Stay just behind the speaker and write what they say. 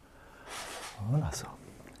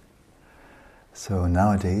So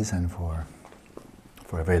nowadays, and for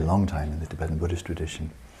a very long time in the Tibetan Buddhist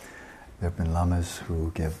tradition, there have been lamas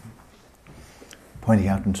who give pointing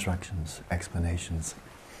out instructions, explanations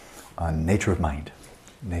on nature of mind.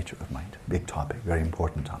 Nature of mind, big topic, very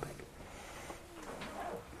important topic.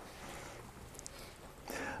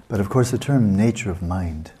 But of course the term nature of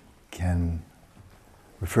mind can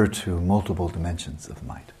refer to multiple dimensions of the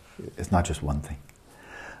mind. It's not just one thing.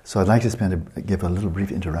 So I'd like to give a little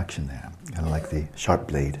brief introduction there, kind of like the sharp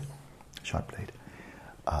blade,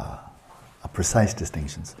 precise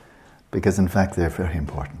distinctions, because in fact they're very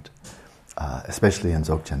important, especially in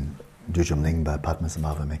Dzogchen. Dujum Lingpa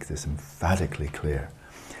Padmasambhava makes this emphatically clear,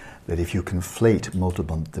 that if you conflate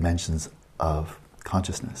multiple dimensions of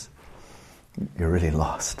consciousness, you're really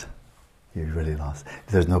lost. You're really lost.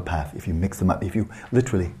 There's no path. If you mix them up, if you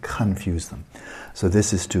literally confuse them. So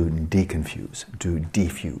this is to deconfuse, to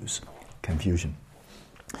defuse confusion.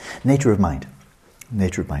 Nature of mind.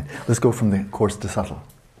 Nature of mind. Let's go from the coarse to subtle.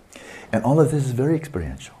 And all of this is very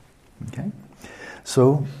experiential. Okay?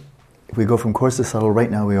 So, if we go from coarse to subtle,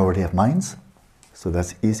 right now we already have minds. So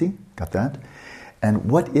that's easy. Got that. And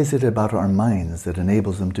what is it about our minds that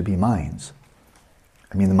enables them to be minds?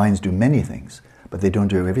 I mean, the minds do many things, but they don't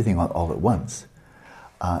do everything all at once.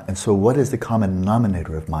 And so what is the common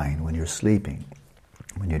denominator of mind when you're sleeping,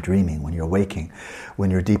 when you're dreaming, when you're waking,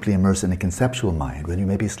 when you're deeply immersed in a conceptual mind, when you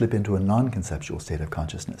maybe slip into a non-conceptual state of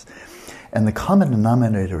consciousness? And the common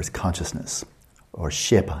denominator is consciousness, or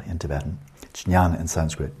shepa in Tibetan, jnana in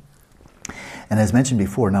Sanskrit. And as mentioned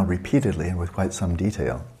before, now repeatedly and with quite some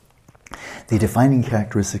detail, the defining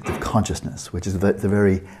characteristic of consciousness, which is the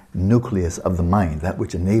very nucleus of the mind, that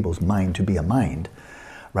which enables mind to be a mind,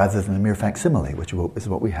 rather than a mere facsimile, which is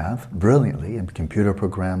what we have brilliantly in computer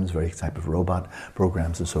programs, various type of robot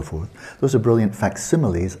programs and so forth. Those are brilliant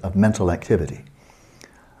facsimiles of mental activity.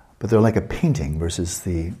 But they're like a painting versus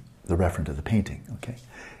the referent of the painting, okay?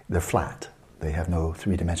 They're flat. They have no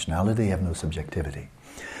three-dimensionality, they have no subjectivity.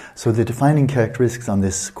 So the defining characteristics on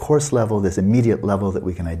this coarse level, this immediate level that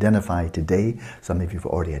we can identify today, some of you have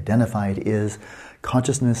already identified, is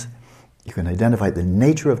consciousness. You can identify the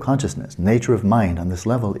nature of consciousness, nature of mind on this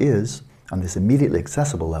level is, on this immediately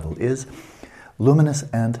accessible level, is luminous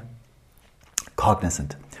and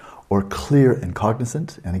cognizant, or clear and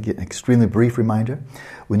cognizant. And again, an extremely brief reminder,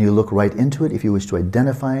 when you look right into it, if you wish to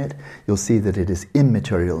identify it, you'll see that it is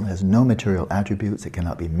immaterial, it has no material attributes, it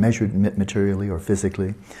cannot be measured materially or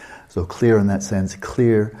physically. So clear in that sense,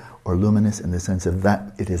 clear or luminous in the sense of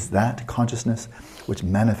that it is that consciousness which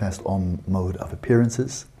manifests all mode of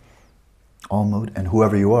appearances, all mode, and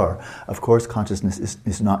whoever you are. Of course, consciousness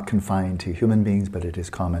is not confined to human beings, but it is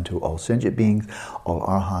common to all sentient beings, all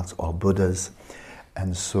arhats, all Buddhas.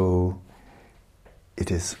 And so it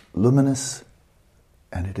is luminous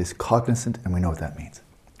and it is cognizant, and we know what that means,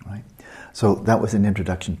 right? So that was an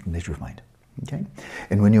introduction to the nature of mind, okay?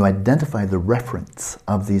 And when you identify the reference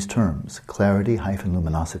of these terms, clarity,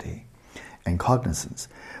 luminosity, and cognizance,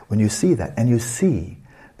 when you see that, and you see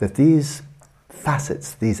that these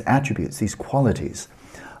facets, these attributes, these qualities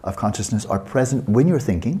of consciousness are present when you're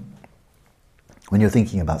thinking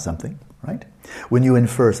about something, right? When you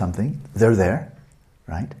infer something, they're there,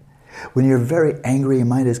 right? When you're very angry, your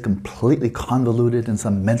mind is completely convoluted in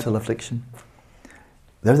some mental affliction,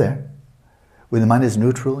 they're there. When the mind is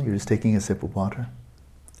neutral, you're just taking a sip of water.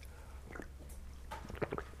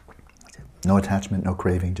 No attachment, no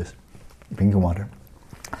craving, just drinking water.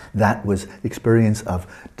 That was the experience of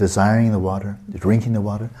desiring the water, drinking the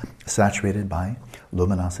water, saturated by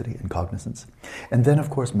luminosity and cognizance. And then, of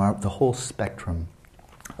course, the whole spectrum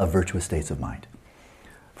of virtuous states of mind.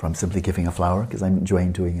 From simply giving a flower, because I'm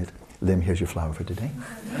enjoying doing it. Lim, here's your flower for today.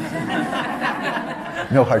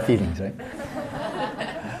 No hard feelings, right?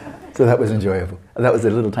 So that was enjoyable. That was a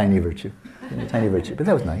little tiny virtue. But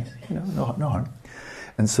that was nice, no harm.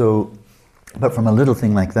 And so, but from a little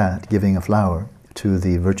thing like that, giving a flower, to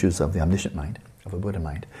the virtues of the omniscient mind, of a Buddha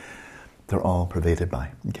mind, they're all pervaded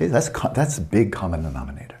by. Okay, that's a big common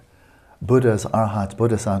denominator. Buddhas, arhats,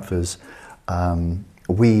 bodhisattvas,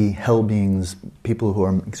 we, hell beings, people who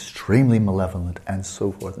are extremely malevolent, and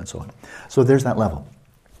so forth and so on. So there's that level.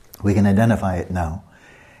 We can identify it now.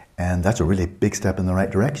 And that's a really big step in the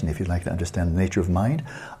right direction. If you'd like to understand the nature of mind,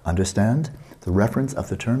 understand the reference of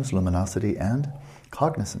the terms luminosity and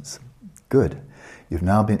cognizance. Good. You've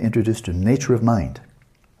now been introduced to nature of mind,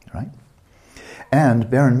 right? And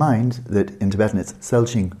bear in mind that in Tibetan it's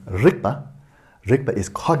Selching Rikpa. Rikpa is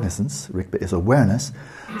cognizance, Rikpa is awareness.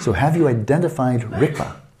 So have you identified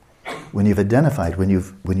Rikpa? When you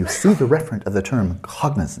see the referent of the term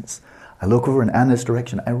cognizance, I look over in Anna's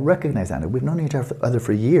direction. I recognize Anna. We've known each other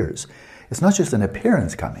for years. It's not just an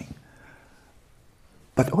appearance coming.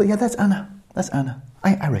 But, oh yeah, that's Anna. That's Anna.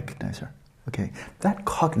 I recognize her. Okay, that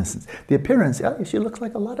cognizance. The appearance, yeah, she looks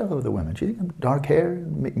like a lot of other women. She's dark hair,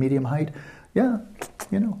 medium height. Yeah,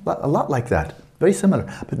 a lot like that. Very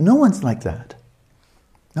similar. But no one's like that.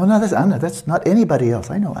 No, that's Anna. That's not anybody else.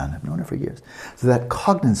 I know Anna. I've known her for years. So that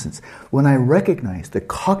cognizance, when I recognize the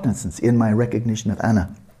cognizance in my recognition of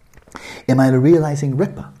Anna, am I realizing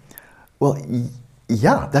Rigpa? Well,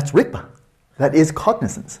 yeah, that's Rigpa. That is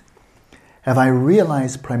cognizance. Have I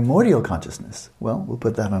realized primordial consciousness? Well, we'll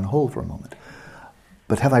put that on hold for a moment.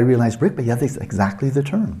 But have I realized Rigpa? Yeah, that's exactly the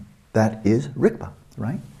term. That is Rigpa,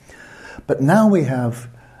 right? But now we have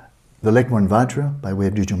the Lekmorn Vajra, by way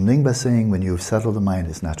of Dujum Lingpa, saying when you've settled the mind in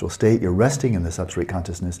its natural state, you're resting in the substrate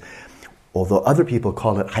consciousness. Although other people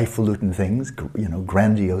call it highfalutin things,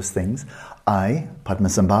 grandiose things, I,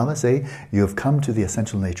 Padmasambhava, say you have come to the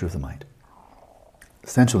essential nature of the mind.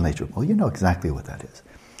 Essential nature. Well, you know exactly what that is.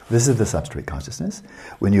 This is the substrate consciousness.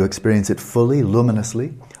 When you experience it fully,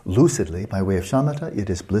 luminously, lucidly, by way of shamatha, it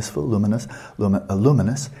is blissful, luminous,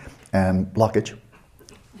 and blockage.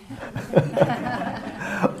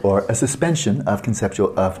 Or a suspension of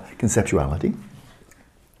conceptuality.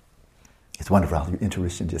 It's wonderful how your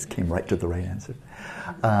intuition just came right to the right answer.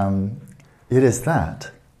 It is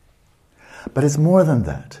that. But it's more than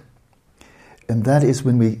that. And that is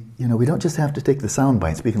when we don't just have to take the sound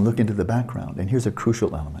bites, we can look into the background. And here's a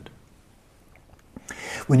crucial element.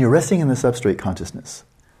 When you're resting in the substrate consciousness,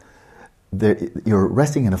 you're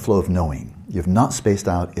resting in a flow of knowing. You've not spaced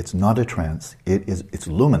out, it's not a trance, it's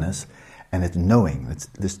luminous, and it's knowing.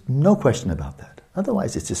 There's no question about that.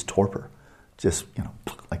 Otherwise, it's just torpor, just,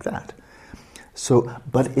 like that. So,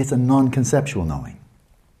 but it's a non-conceptual knowing.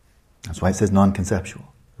 That's why it says non-conceptual,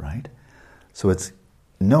 right? So it's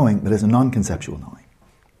knowing, but it's a non-conceptual knowing.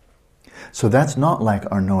 So that's not like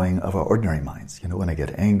our knowing of our ordinary minds. When I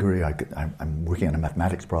get angry, I'm working on a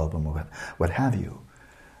mathematics problem or what have you.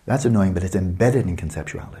 That's a knowing, but it's embedded in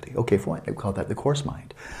conceptuality. Okay, fine, we call that the coarse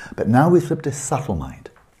mind. But now we flip to subtle mind.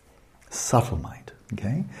 Subtle mind,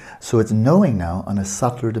 okay? So it's knowing now on a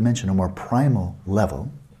subtler dimension, a more primal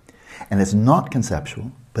level, and it's not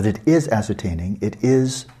conceptual, but it is ascertaining, it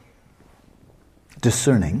is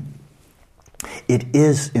discerning, it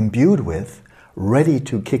is imbued with, ready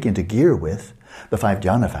to kick into gear with, the 5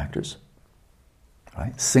 jhana factors,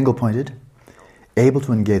 right? Single-pointed, able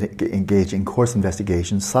to engage in coarse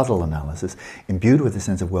investigation, subtle analysis, imbued with a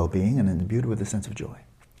sense of well-being and imbued with a sense of joy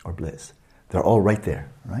or bliss. They're all right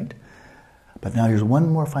there, right? But now here's one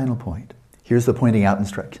more final point. Here's the pointing out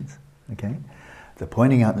instructions, okay? The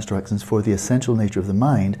pointing out instructions for the essential nature of the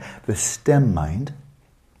mind, the stem mind,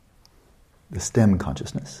 the stem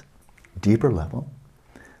consciousness, deeper level,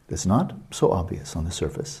 that's not so obvious on the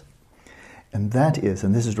surface. And that is,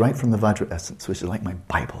 and this is right from the Vajra essence, which is like my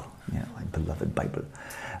Bible, my beloved Bible,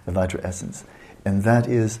 the Vajra essence. And that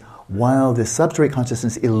is, while the substrate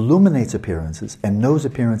consciousness illuminates appearances and knows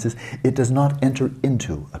appearances, it does not enter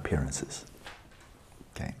into appearances.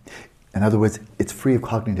 Okay. In other words, it's free of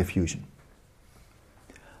cognitive fusion.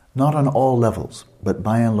 Not on all levels, but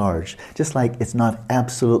by and large, just like it's not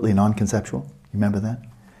absolutely non-conceptual. Remember that?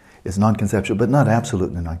 It's non-conceptual, but not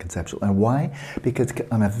absolutely non-conceptual. And why? Because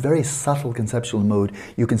on a very subtle conceptual mode,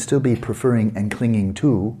 you can still be preferring and clinging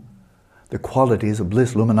to the qualities of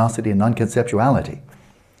bliss, luminosity, and non-conceptuality.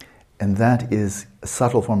 And that is a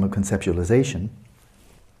subtle form of conceptualization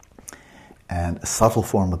and a subtle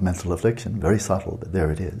form of mental affliction, very subtle, but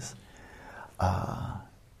there it is.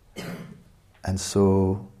 And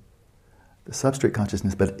so the substrate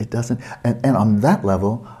consciousness, but it doesn't, and on that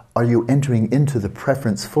level, are you entering into the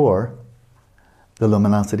preference for the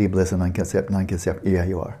luminosity, bliss, and non-concept? Yeah,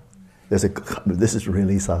 you are. This is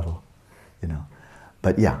really subtle,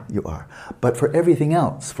 But yeah, you are. But for everything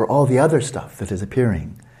else, for all the other stuff that is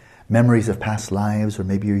appearing, memories of past lives, or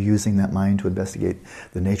maybe you're using that mind to investigate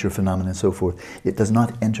the nature of phenomena and so forth, it does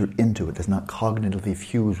not enter into, it does not cognitively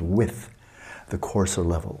fuse with the coarser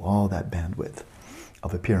level, all that bandwidth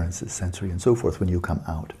of appearances, sensory, and so forth when you come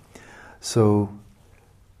out. So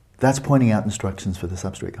that's pointing out instructions for the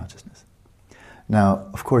substrate consciousness. Now,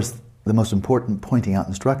 of course, the most important pointing out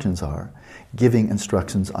instructions are giving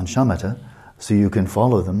instructions on shamatha so you can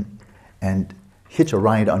follow them and hitch a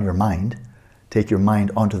ride on your mind, take your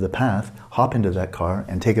mind onto the path, hop into that car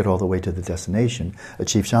and take it all the way to the destination,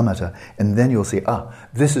 achieve shamatha, and then you'll see,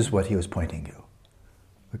 this is what he was pointing you.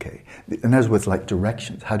 Okay. In other words, like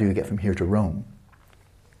directions. How do you get from here to Rome?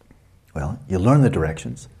 Well, you learn the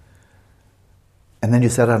directions, and then you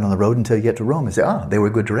set out on the road until you get to Rome and say, they were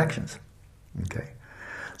good directions. Okay.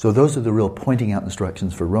 So those are the real pointing out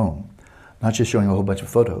instructions for Rome. Not just showing a whole bunch of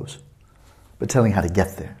photos, but telling how to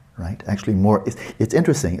get there, right? Actually more, it's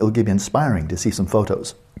interesting, it'll give you inspiring to see some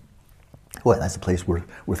photos. Well, that's a place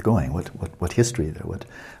worth going. What history there, what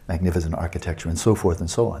magnificent architecture, and so forth and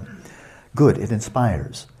so on. Good, it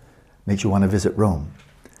inspires. Makes you want to visit Rome.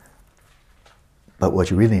 But what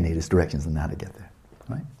you really need is directions on how to get there,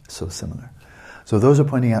 right? So similar. So those are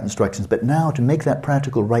pointing out instructions. But now, to make that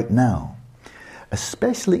practical right now,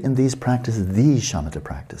 especially in these practices, these shamatha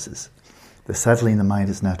practices, the settling the mind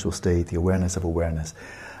its natural state, the awareness of awareness,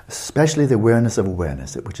 especially the awareness of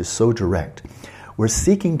awareness, which is so direct, we're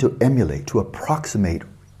seeking to emulate, to approximate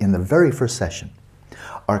in the very first session,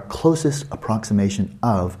 our closest approximation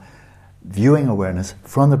of viewing awareness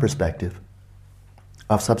from the perspective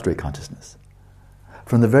of substrate consciousness.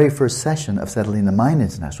 From the very first session of settling the mind in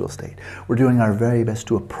its natural state, we're doing our very best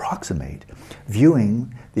to approximate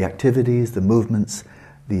viewing the activities, the movements,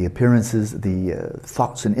 the appearances, the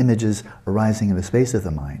thoughts and images arising in the space of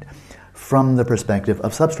the mind from the perspective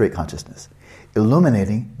of substrate consciousness,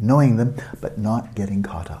 illuminating, knowing them, but not getting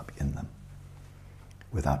caught up in them.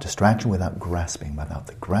 Without distraction, without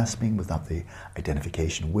the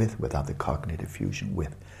identification with, without the cognitive fusion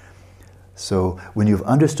with. So when you've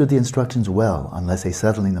understood the instructions well on, let's say,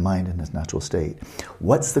 settling the mind in its natural state,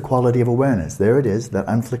 what's the quality of awareness? There it is, that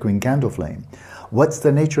unflickering candle flame. What's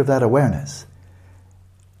the nature of that awareness?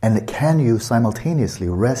 And can you simultaneously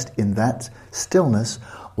rest in that stillness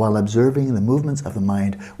while observing the movements of the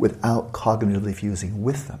mind without cognitively fusing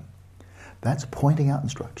with them? That's pointing out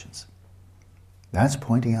instructions. That's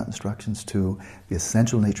pointing out instructions to the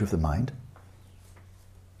essential nature of the mind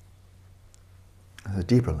at a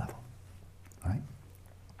deeper level, right?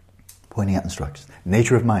 Pointing out instructions.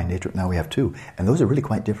 Nature of mind, now we have two, and those are really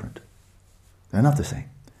quite different. They're not the same.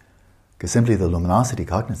 Because simply the luminosity,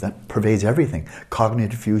 cognizance, that pervades everything.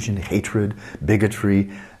 Cognitive fusion, hatred,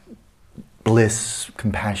 bigotry, bliss,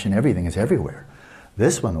 compassion, everything is everywhere.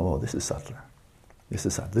 This one, this is subtler. This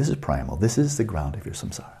is subtle. This is primal. This is the ground of your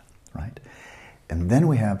samsara, right? And then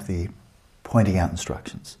we have the pointing out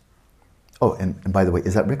instructions. Oh, and by the way,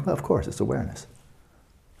 is that Rigpa? Of course, it's awareness.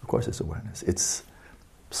 Of course it's awareness. It's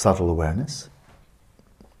subtle awareness.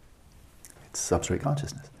 It's substrate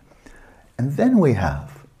consciousness. And then we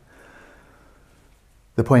have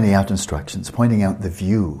the pointing out instructions, pointing out the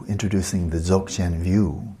view, introducing the Dzogchen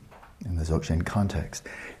view in the Dzogchen context,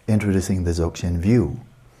 introducing the Dzogchen view,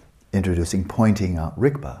 introducing pointing out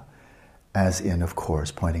Rigpa, as in, of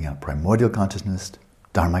course, pointing out primordial consciousness,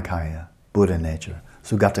 Dharmakaya, Buddha nature,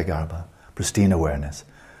 Sugatagarbha, pristine awareness,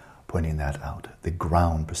 pointing that out. The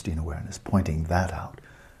ground pristine awareness, pointing that out.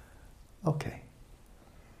 Okay.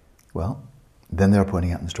 Well, then there are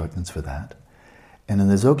pointing out instructions for that. And in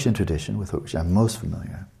the Dzogchen tradition, with which I'm most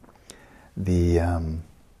familiar, of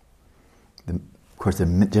course there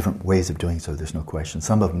are different ways of doing so, there's no question.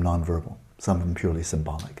 Some of them non-verbal, some of them purely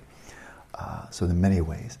symbolic. So there are many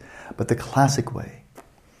ways. But the classic way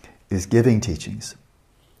is giving teachings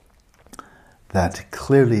that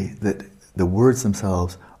clearly, that the words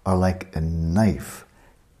themselves are like a knife,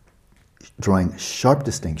 drawing sharp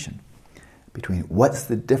distinction between what's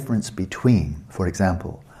the difference between, for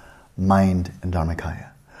example, mind and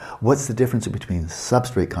Dharmakaya. What's the difference between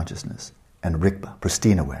substrate consciousness and Rigpa,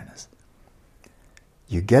 pristine awareness?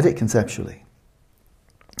 You get it conceptually,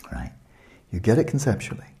 right? You get it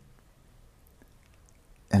conceptually.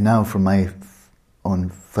 And now from my own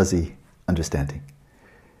fuzzy understanding,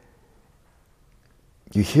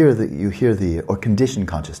 you hear the or conditioned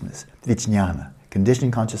consciousness, vijnana,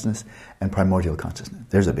 conditioned consciousness and primordial consciousness.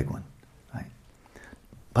 There's a big one, right?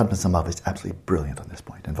 Padmasambhava is absolutely brilliant on this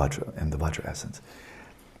point in the Vajra essence.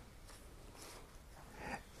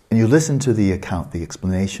 And you listen to the account, the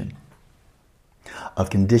explanation of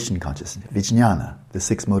conditioned consciousness, vijnana, the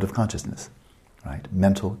sixth mode of consciousness, right?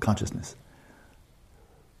 Mental consciousness.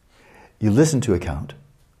 You listen to account,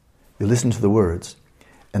 you listen to the words,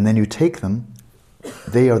 and then you take them,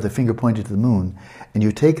 they are the finger pointed to the moon, and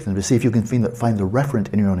you take them to see if you can find the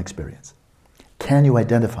referent in your own experience. Can you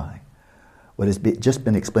identify what has just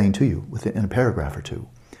been explained to you within a paragraph or two?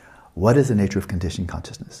 What is the nature of conditioned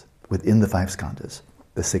consciousness within the five skandhas,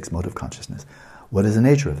 the sixth mode of consciousness? What is the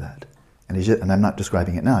nature of that? And I'm not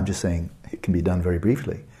describing it now, I'm just saying it can be done very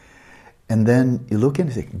briefly. And then you look in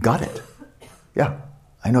and say, got it. Yeah,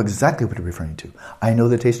 I know exactly what you're referring to. I know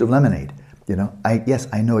the taste of lemonade. Yes,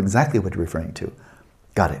 I know exactly what you're referring to.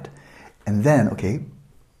 Got it. And then, okay,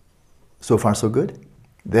 so far so good.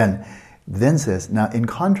 Then says, now in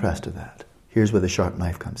contrast to that, here's where the sharp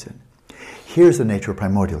knife comes in. Here's the nature of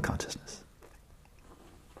primordial consciousness.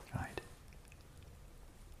 Right?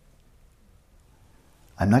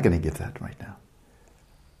 I'm not going to give that right now.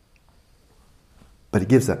 But it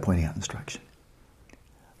gives that pointing out instruction.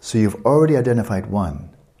 So you've already identified one,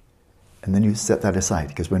 and then you set that aside,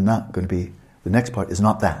 because we're not going to be, the next part is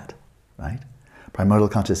not that, right? Primordial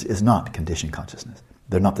consciousness is not conditioned consciousness.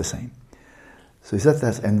 They're not the same. So you set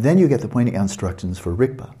that, and then you get the pointing out instructions for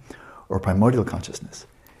Rigpa, or primordial consciousness.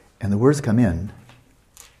 And the words come in,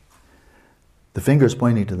 the finger's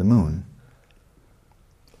pointing to the moon,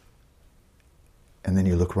 and then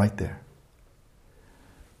you look right there.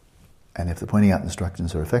 And if the pointing out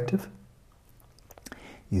instructions are effective,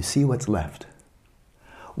 you see what's left.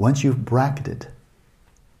 Once you've bracketed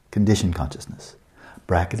conditioned consciousness,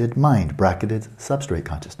 bracketed mind, bracketed substrate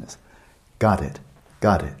consciousness, got it,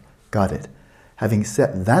 got it, got it. Having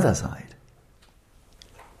set that aside,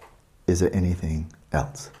 is there anything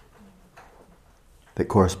else that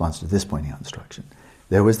corresponds to this pointing out instruction?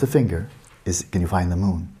 There was the finger, can you find the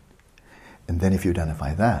moon? And then if you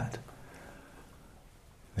identify that,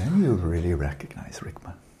 then you really recognize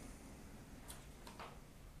Rigpa.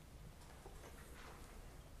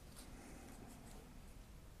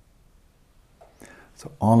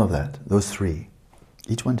 So all of that, those three,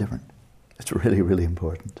 each one different. It's really, really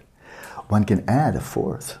important. One can add a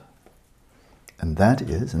fourth, and that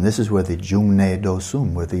is, and this is where the Jungne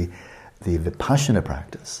Dosum, where the Vipassana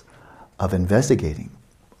practice of investigating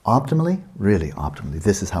optimally, really optimally,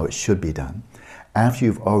 this is how it should be done, after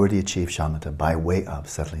you've already achieved shamatha by way of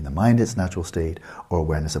settling the mind in its natural state or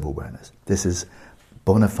awareness of awareness. This is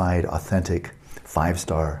bona fide, authentic,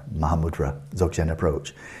 5-star Mahamudra Dzogchen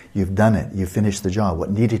approach. You've done it. You've finished the job.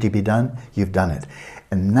 What needed to be done, you've done it.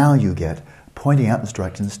 And now you get pointing out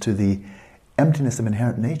instructions to the emptiness of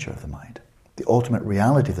inherent nature of the mind, the ultimate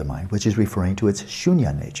reality of the mind, which is referring to its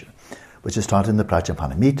shunya nature, which is taught in the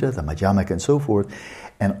Prajnapanamita, the Madhyamaka, and so forth.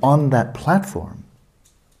 And on that platform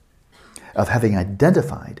of having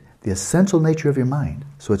identified the essential nature of your mind,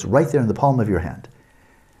 so it's right there in the palm of your hand,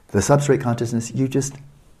 the substrate consciousness, you just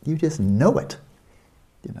know it.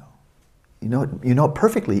 You know it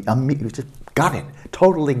perfectly. You just got it,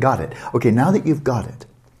 totally got it. Okay, now that you've got it,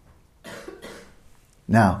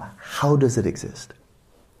 now how does it exist?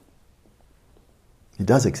 It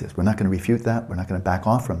does exist. We're not going to refute that. We're not going to back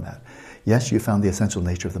off from that. Yes, you found the essential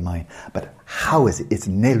nature of the mind, but how is it? It's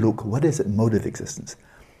neluk. What is it? Mode of existence.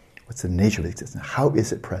 What's the nature of existence? How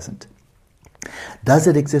is it present? Does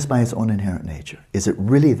it exist by its own inherent nature? Is it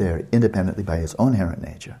really there independently by its own inherent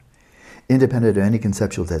nature, independent of any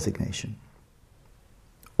conceptual designation?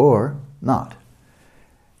 Or not?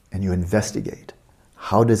 And you investigate.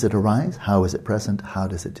 How does it arise? How is it present? How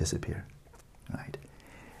does it disappear? Right?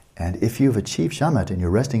 And if you've achieved shamatha and you're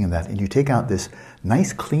resting in that, and you take out this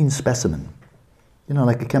nice clean specimen,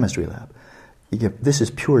 like a chemistry lab, this is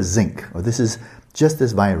pure zinc, or this is just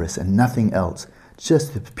this virus and nothing else,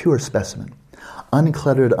 just the pure specimen,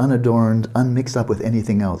 uncluttered, unadorned, unmixed up with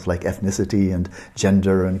anything else like ethnicity and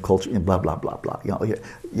gender and culture and blah, blah, blah, blah.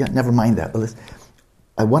 Never mind that.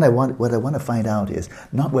 But what I want to find out is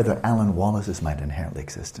not whether Alan Wallace's mind inherently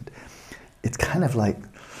existed. It's kind of like,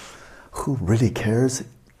 who really cares?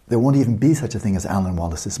 There won't even be such a thing as Alan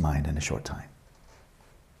Wallace's mind in a short time.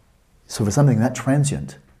 So for something that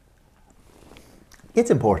transient,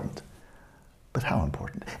 it's important. But how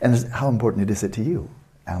important? And how important is it to you?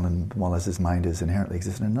 Alan Wallace's mind is inherently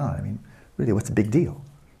existent or not? I mean, really, what's the big deal,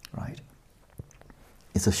 right?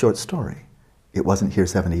 It's a short story. It wasn't here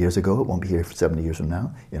 70 years ago. It won't be here for 70 years from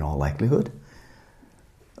now, in all likelihood.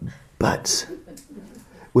 But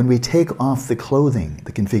when we take off the clothing,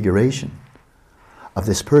 the configuration of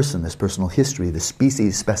this person, this personal history, the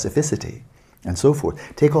species specificity, and so forth,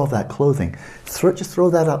 take off that clothing, just throw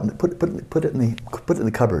that out and put it in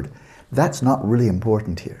the cupboard. That's not really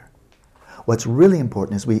important here. What's really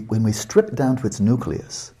important is when we strip down to its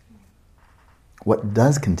nucleus, what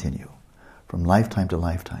does continue from lifetime to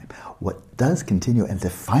lifetime, what does continue and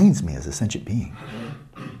defines me as a sentient being,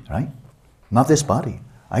 right? Not this body.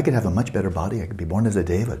 I could have a much better body. I could be born as a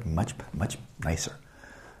deva, much, much nicer.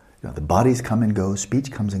 The bodies come and go,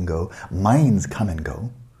 speech comes and go, minds come and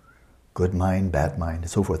go, good mind, bad mind, and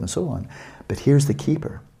so forth and so on. But here's the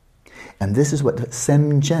keeper. And this is what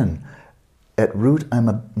Sen Jen, at root, I'm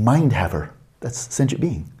a mind haver. That's sentient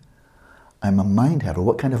being. I'm a mind haver.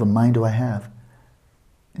 What kind of a mind do I have?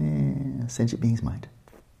 Sentient being's mind.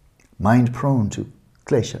 Mind prone to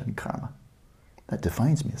klesha and karma. That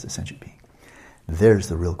defines me as a sentient being. There's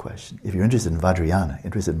the real question. If you're interested in Vajrayana,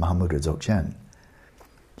 interested in Mahamudra Dzogchen,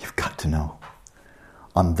 you've got to know.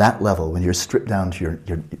 On that level, when you're stripped down to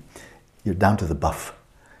you're down to the buff.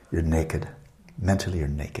 You're naked. Mentally, you're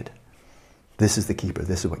naked. This is the keeper.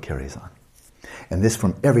 This is what carries on. And this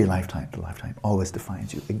from every lifetime to lifetime always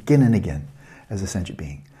defines you again and again as a sentient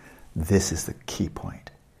being. This is the key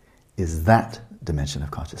point. Is that dimension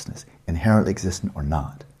of consciousness inherently existent or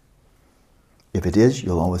not? If it is,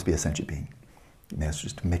 you'll always be a sentient being. And that's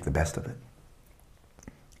just to make the best of it.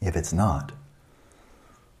 If it's not,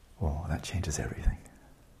 oh, that changes everything.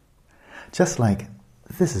 Just like,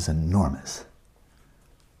 this is enormous.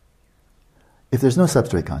 If there's no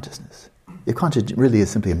substrate consciousness, if consciousness really is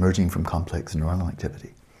simply emerging from complex neuronal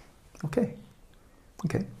activity, okay,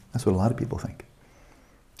 that's what a lot of people think.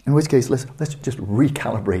 In which case, let's just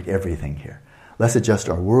recalibrate everything here. Let's adjust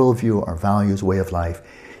our worldview, our values, way of life,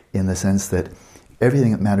 in the sense that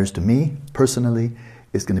everything that matters to me, personally,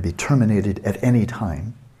 is going to be terminated at any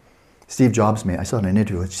time. Steve Jobs I saw in an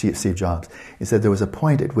interview with Steve Jobs, he said there was a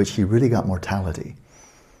point at which he really got mortality.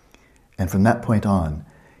 And from that point on,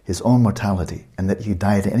 his own mortality, and that he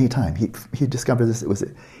died at any time. He discovered this, it was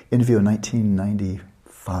an interview in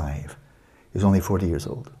 1995. He was only 40 years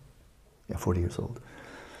old. Yeah, 40 years old.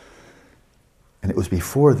 And it was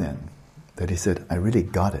before then that he said, I really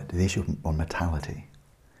got it, the issue of mortality.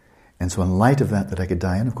 And so in light of that I could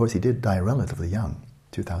die, and of course he did die relatively young,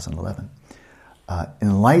 2011.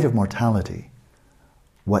 In light of mortality,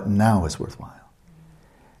 what now is worthwhile?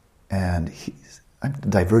 And I'm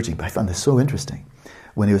diverging, but I found this so interesting.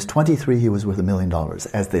 When he was 23, he was worth $1 million,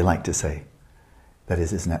 as they like to say. That is,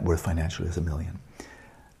 his net worth financially is $1 million.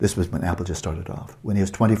 This was when Apple just started off. When he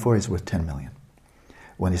was 24, he's worth $10 million.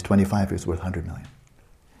 When he's 25, he was worth $100 million.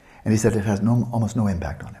 And he said it has almost no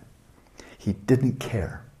impact on him. He didn't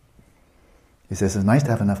care. He says, it's nice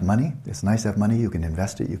to have enough money. It's nice to have money. You can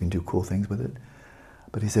invest it. You can do cool things with it.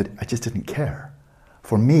 But he said, I just didn't care.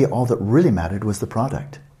 For me, all that really mattered was the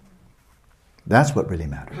product. That's what really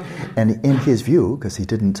mattered. And in his view, because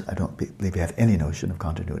I don't believe he had any notion of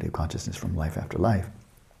continuity of consciousness from life after life,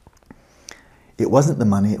 it wasn't the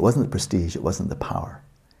money, it wasn't the prestige, it wasn't the power.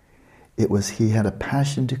 It was he had a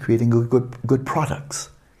passion to creating good products.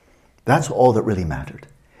 That's all that really mattered.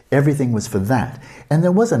 Everything was for that. And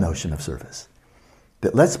there was a notion of service.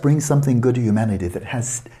 That let's bring something good to humanity that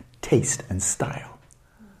has taste and style.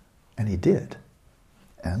 And he did.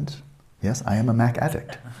 And yes, I am a Mac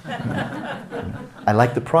addict. I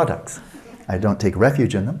like the products. I don't take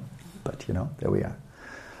refuge in them, but there we are.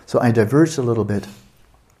 So I diverged a little bit.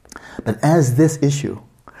 But as this issue,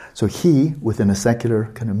 so he, within a secular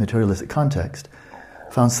kind of materialistic context,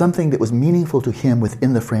 found something that was meaningful to him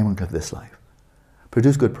within the framework of this life.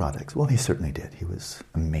 Produce good products. Well, he certainly did. He was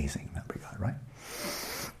amazing in that regard, right?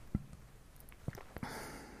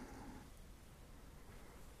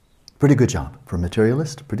 Pretty good job. For a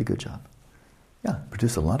materialist, pretty good job. Yeah,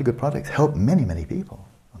 produce a lot of good products. Help many, many people.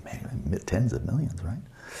 Tens of millions, right?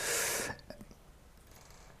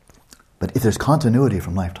 But if there's continuity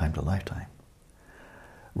from lifetime to lifetime,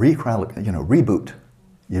 reboot.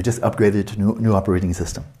 You just upgraded to new operating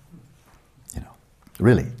system.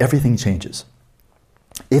 Really, everything changes.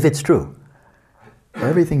 If it's true,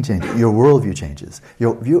 everything changes. Your worldview changes.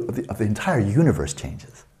 Your view of the entire universe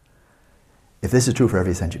changes. If this is true for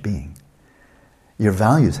every sentient being, your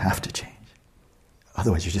values have to change.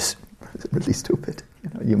 Otherwise, you're just really stupid.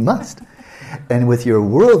 You must. And with your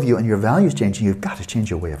worldview and your values changing, you've got to change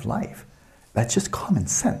your way of life. That's just common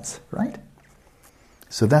sense, right?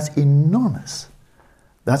 So that's enormous.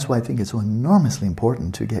 That's why I think it's so enormously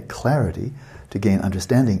important to get clarity, to gain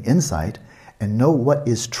understanding, insight, and know what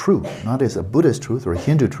is true. Not as a Buddhist truth or a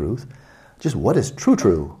Hindu truth, just what is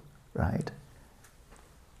true, right?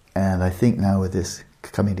 And I think now with this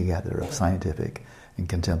coming together of scientific and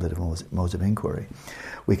contemplative modes of inquiry,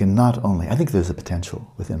 we can not only, I think there's a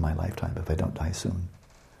potential within my lifetime, if I don't die soon,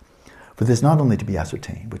 for this not only to be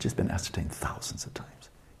ascertained, which has been ascertained thousands of times,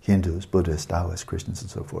 Hindus, Buddhists, Taoists, Christians,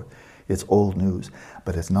 and so forth. It's old news,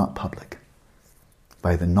 but it's not public.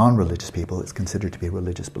 By the non-religious people, it's considered to be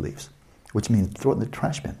religious beliefs, which means throw it in the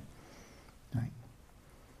trash bin. Right?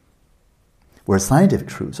 Whereas scientific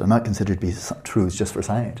truths are not considered to be truths just for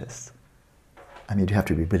scientists. I mean, you have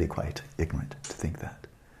to be really quite ignorant to think that.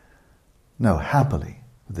 No, happily,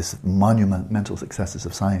 this monumental successes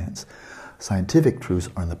of science, scientific truths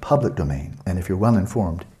are in the public domain, and if you're well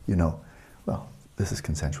informed, well, this is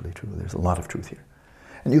consensually true. There's a lot of truth here.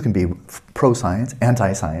 And you can be pro-science,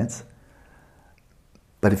 anti-science,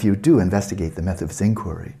 but if you do investigate the methods of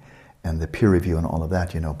inquiry and the peer review and all of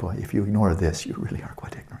that, boy, if you ignore this, you really are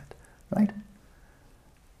quite ignorant, right?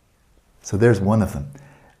 So there's one of them.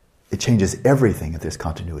 It changes everything if there's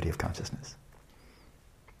continuity of consciousness.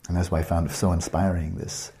 And that's why I found it so inspiring,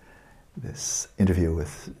 this interview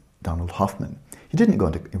with Donald Hoffman. He didn't go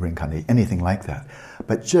into reincarnation, anything like that,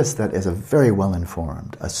 but just that as a very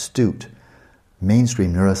well-informed, astute,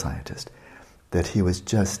 mainstream neuroscientist, that he was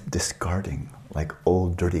just discarding like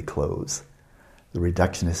old dirty clothes, the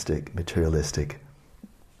reductionistic, materialistic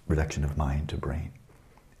reduction of mind to brain,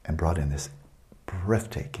 and brought in this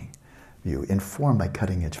breathtaking view, informed by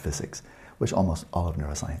cutting-edge physics, which almost all of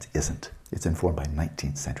neuroscience isn't. It's informed by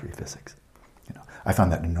 19th century physics. I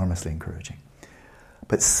found that enormously encouraging.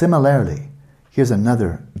 But similarly, here's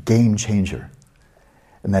another game changer,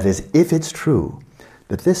 and that is, if it's true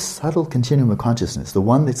that this subtle continuum of consciousness, the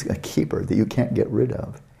one that's a keeper that you can't get rid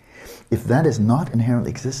of, if that is not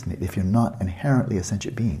inherently existent, if you're not inherently a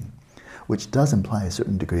sentient being, which does imply a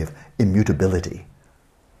certain degree of immutability,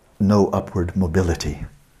 no upward mobility,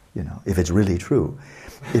 if it's really true,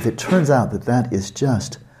 if it turns out that that is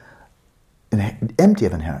just empty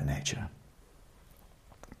of inherent nature,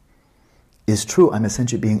 is true, I'm a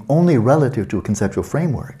sentient being only relative to a conceptual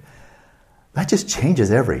framework, that just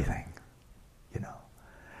changes everything.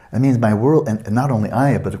 That means my world, and not only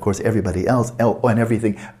I, but of course everybody else, and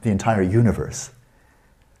everything, the entire universe.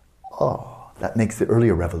 Oh, that makes the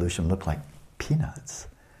earlier revolution look like peanuts.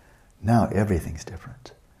 Now everything's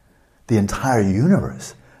different. The entire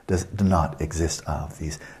universe does not exist of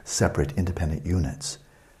these separate independent units.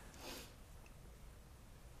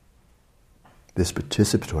 This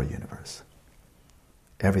participatory universe,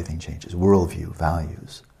 everything changes. Worldview,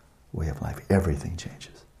 values, way of life, everything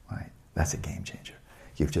changes, right? That's a game changer.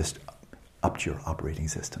 You've just upped your operating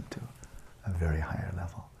system to a very higher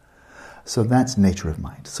level. So that's nature of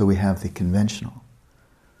mind. So we have the conventional,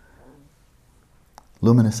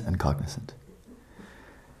 luminous and cognizant.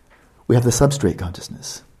 We have the substrate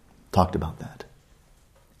consciousness, talked about that.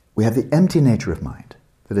 We have the empty nature of mind,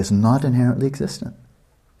 that is not inherently existent.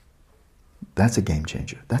 That's a game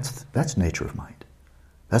changer. That's nature of mind.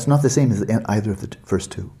 That's not the same as either of the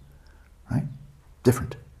first two, right?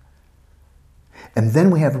 Different. And then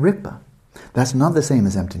we have Rigpa. That's not the same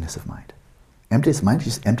as emptiness of mind. Emptiness of mind is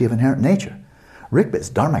just empty of inherent nature. Rigpa is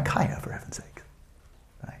Dharmakaya, for heaven's sake.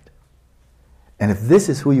 Right? And if this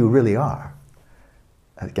is who you really are,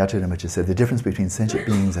 as Gachet Rinpoche said, the difference between sentient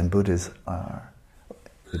beings and Buddhas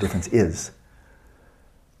the difference is,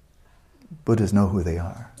 Buddhas know who they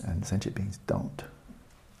are, and sentient beings don't.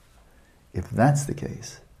 If that's the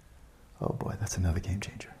case, oh boy, that's another game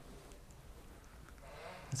changer.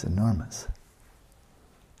 It's enormous.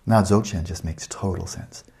 Now Dzogchen just makes total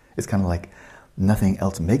sense. It's kind of like nothing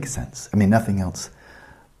else makes sense. Nothing else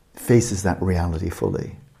faces that reality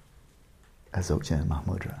fully as Dzogchen and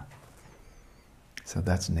Mahamudra. So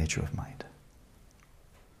that's the nature of mind.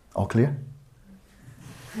 All clear?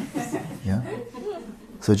 Yeah?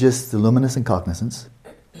 So just the luminous and cognizance,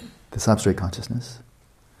 the substrate consciousness,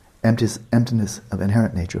 emptiness of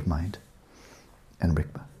inherent nature of mind, and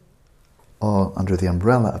Rigpa, all under the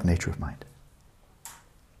umbrella of nature of mind.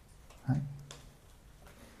 Right?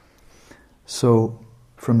 So,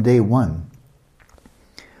 from day one,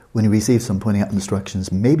 when you receive some pointing out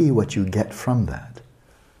instructions, maybe what you get from that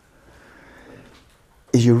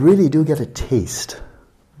is you really do get a taste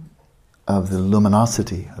of the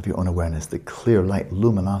luminosity of your own awareness, the clear light,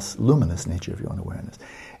 luminous nature of your own awareness.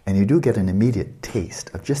 And you do get an immediate taste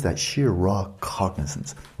of just that sheer raw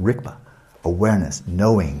cognizance, Rigpa, awareness,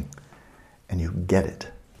 knowing, and you get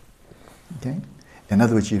it. Okay? In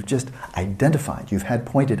other words, you've just identified, you've had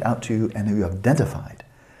pointed out to you, and you have identified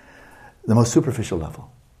the most superficial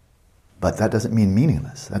level. But that doesn't mean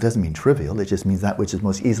meaningless. That doesn't mean trivial. It just means that which is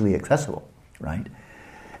most easily accessible, right?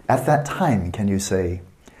 At that time, can you say,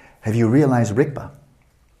 have you realized Rigpa?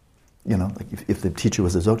 Like if the teacher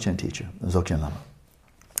was a Dzogchen teacher, a Dzogchen Lama.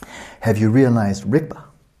 Have you realized Rigpa?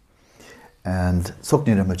 And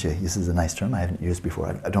Tsoknyi Rinpoche uses a nice term I haven't used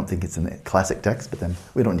before. I don't think it's in the classic text, but then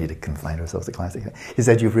we don't need to confine ourselves to classic text. He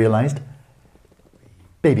said, you've realized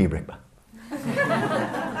baby Rigpa.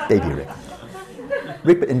 Baby Rigpa.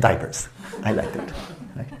 Rigpa in diapers. I liked it.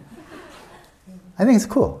 Right? I think it's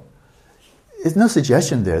cool. There's no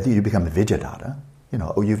suggestion there that you become a Vidyadhara.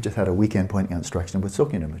 You've just had a weekend pointing out instruction with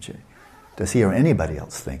Tsoknyi Rinpoche. Does he or anybody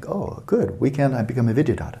else think, oh, good, weekend I become a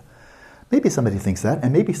Vidyadhara? Maybe somebody thinks that,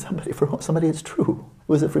 and maybe for somebody it's true.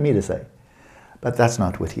 Who is it for me to say? But that's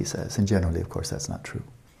not what he says, and generally, of course, that's not true.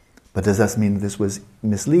 But does that mean this was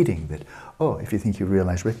misleading? That, if you think you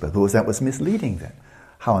realize Rigpa, but that was misleading then?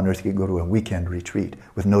 How on earth can you go to a weekend retreat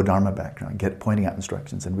with no Dharma background, get pointing out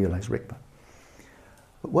instructions and realize Rigpa?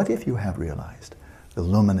 But what if you have realized the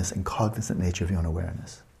luminous and cognizant nature of your own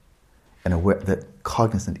awareness, and that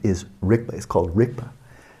cognizant is Rigpa, it's called Rigpa?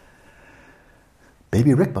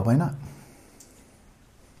 Baby Rigpa, why not?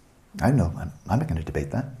 I know, I'm not going to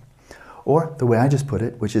debate that. Or the way I just put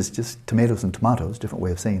it, which is just tomatoes and tomatoes, different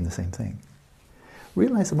way of saying the same thing.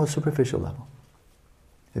 Realize the most superficial level.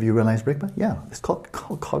 Have you realized Rigpa? Yeah, it's called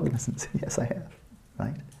cognizance. Yes, I have.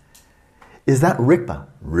 Right? Is that Rigpa?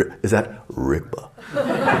 Is that Rigpa?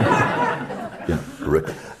 Yeah,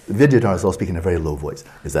 Rigpa. Vidyadhara all speak in a very low voice.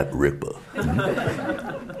 Is that Rigpa?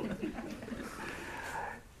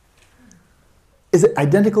 Is it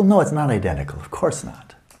identical? No, it's not identical. Of course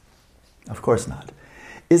not. Of course not.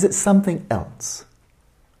 Is it something else?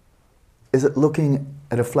 Is it looking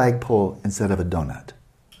at a flagpole instead of a donut?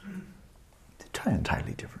 It's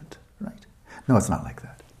entirely different, right? No, it's not like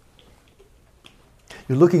that.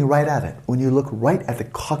 You're looking right at it. When you look right at the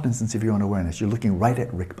cognizance of your own awareness, you're looking right at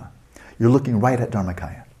Rigpa. You're looking right at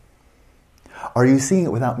Dharmakaya. Are you seeing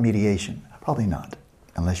it without mediation? Probably not,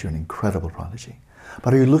 unless you're an incredible prodigy.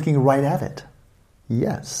 But are you looking right at it?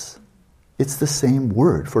 Yes. It's the same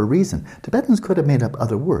word for a reason. Tibetans could have made up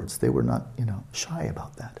other words. They were not, shy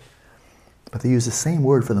about that. But they use the same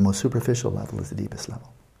word for the most superficial level as the deepest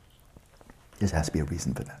level. There has to be a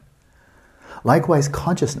reason for that. Likewise,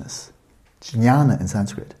 consciousness, jnana in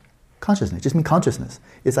Sanskrit, consciousness, just means consciousness.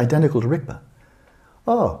 It's identical to Rigpa.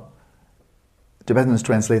 Oh, Tibetans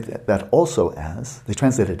translate that also as, they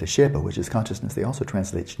translate it as Shepa, which is consciousness. They also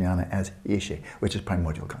translate jnana as Yeshe, which is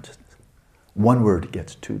primordial consciousness. One word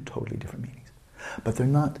gets two totally different meanings. But they're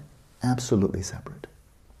not absolutely separate,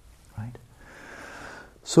 right?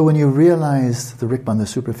 So when you realize the Rigpa on the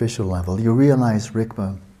superficial level, you realize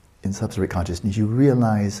Rigpa in substrate consciousness, you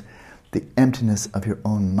realize the emptiness of your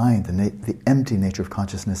own mind, the empty nature of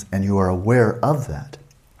consciousness, and you are aware of that,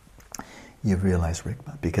 you realize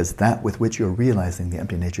Rigpa, because that with which you're realizing the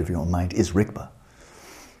empty nature of your own mind is Rigpa.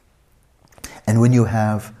 And when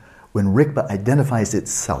Rigpa identifies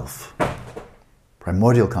itself,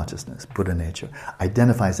 primordial consciousness, Buddha nature,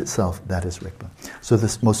 identifies itself, that is Rigpa. So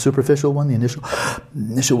this most superficial one, the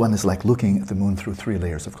initial one is like looking at the moon through 3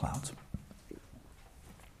 layers of clouds.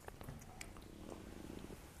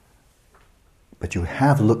 But you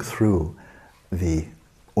have looked through the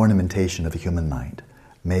ornamentation of the human mind,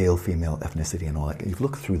 male, female, ethnicity, and all that. You've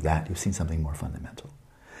looked through that, you've seen something more fundamental.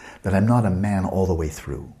 That I'm not a man all the way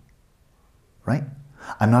through, right?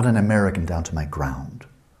 I'm not an American down to my ground.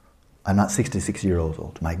 I'm not 66 years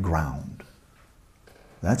old, my ground.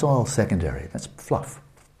 That's all secondary, that's fluff,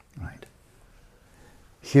 right?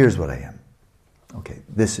 Here's what I am. Okay,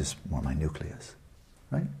 this is more my nucleus,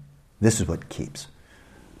 right? This is what keeps.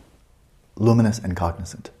 Luminous and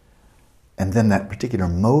cognizant. And then that particular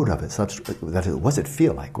mode of it, what's it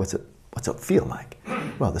feel like? What's it feel like?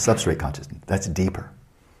 Well, the substrate consciousness, that's deeper.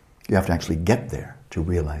 You have to actually get there to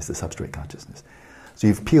realize the substrate consciousness. So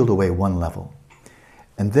you've peeled away one level.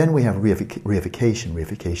 And then we have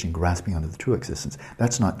reification, grasping onto the true existence.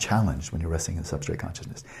 That's not challenged when you're resting in substrate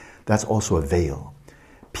consciousness. That's also a veil.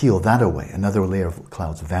 Peel that away, another layer of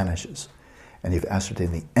clouds vanishes, and you've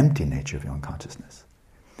ascertained the empty nature of your own consciousness.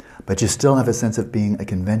 But you still have a sense of being a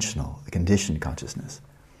conditioned consciousness.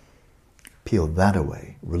 Peel that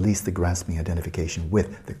away, release the grasping identification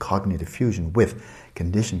with, the cognitive fusion with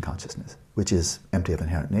conditioned consciousness, which is empty of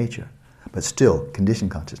inherent nature, but still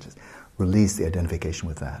conditioned consciousness. Release the identification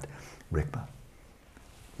with that, Rigpa.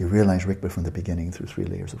 You realize Rigpa from the beginning through 3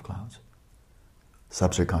 layers of clouds.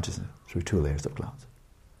 Substrate consciousness through 2 layers of clouds.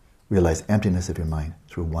 Realize emptiness of your mind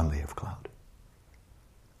through 1 layer of cloud.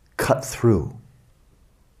 Cut through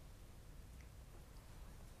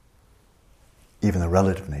even the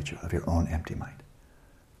relative nature of your own empty mind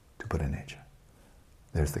to Buddha nature.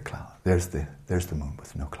 There's the cloud. There's the moon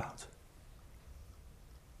with no clouds.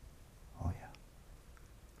 Oh yeah.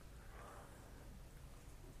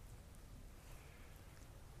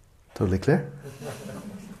 Totally clear?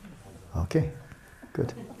 Okay,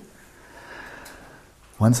 good.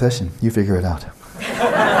 1 session, you figure it out.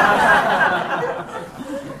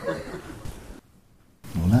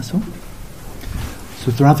 Well, that's all.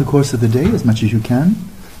 So throughout the course of the day, as much as you can,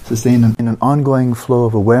 sustain in an ongoing flow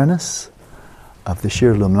of awareness of the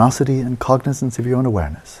sheer luminosity and cognizance of your own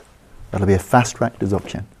awareness. That'll be a fast track to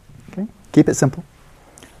Dzogchen. Okay? Keep it simple.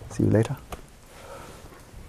 See you later.